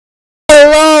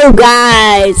Hello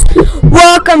guys,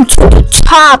 welcome to the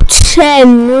top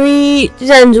 10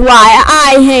 reasons why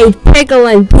I hate pickle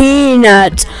and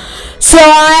peanut. So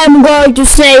I am going to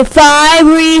say 5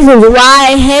 reasons why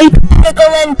I hate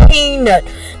pickle and peanut,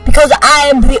 because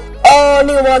I am the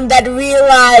only one that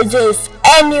realizes.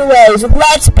 Anyways,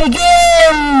 let's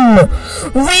begin.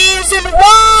 Reason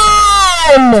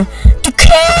 1. The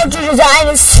character design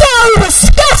is so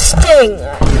disgusting.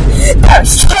 There are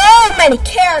so many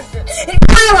characters, and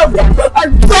all of them are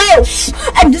gross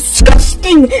and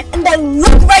disgusting, and they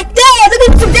look right there. Look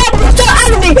at them, they're so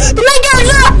ugly. The main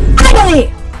characters are ugly.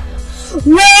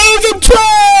 Reason 2.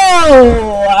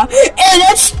 It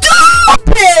is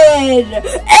stupid.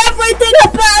 Everything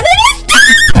about it is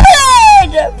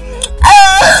stupid.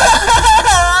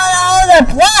 The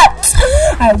plots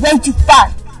are way too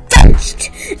far-fetched,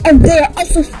 and they are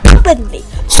also stupidly,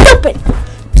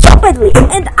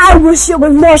 and I wish it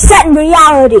was more set in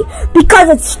reality, because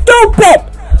it's stupid.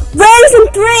 Reason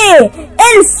 3,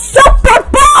 it is super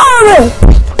boring.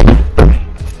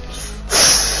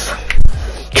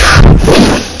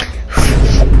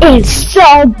 It's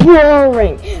so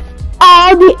boring.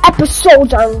 All the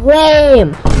episodes are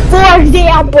lame. For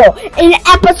example, in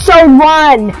episode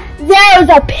 1, there's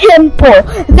a pimple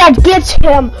that gets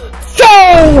him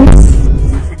fame.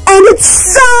 And it's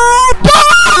so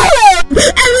boring!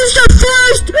 And it's the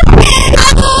first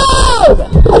episode!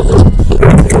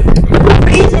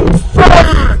 Reason 4,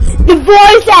 the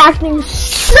voice acting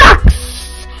sucks!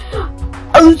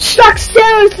 Sucks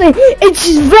seriously! It's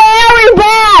very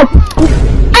bad!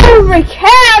 Every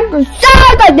character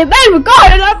sounds like they've been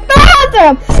recorded in a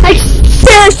bathroom! Like,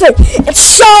 seriously, it's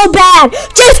so bad!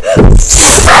 Just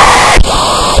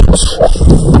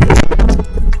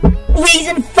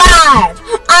Reason 5.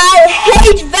 I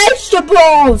hate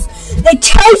vegetables! They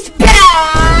taste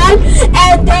bad,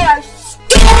 and they are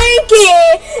stinky,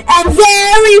 and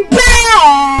very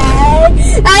bad,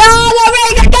 and all the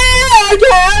regular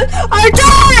characters are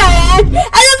dead, and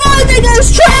the only thing is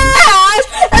trash,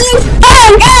 and it's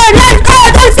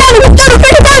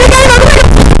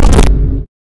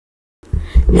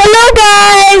Hello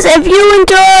guys, if you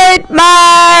enjoyed my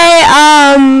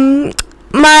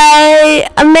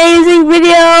amazing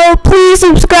video, please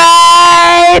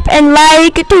subscribe and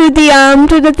like to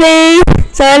the thing.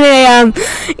 So anyway,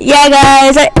 yeah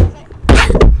guys,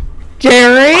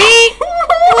 Jerry,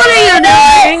 what are you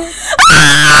doing?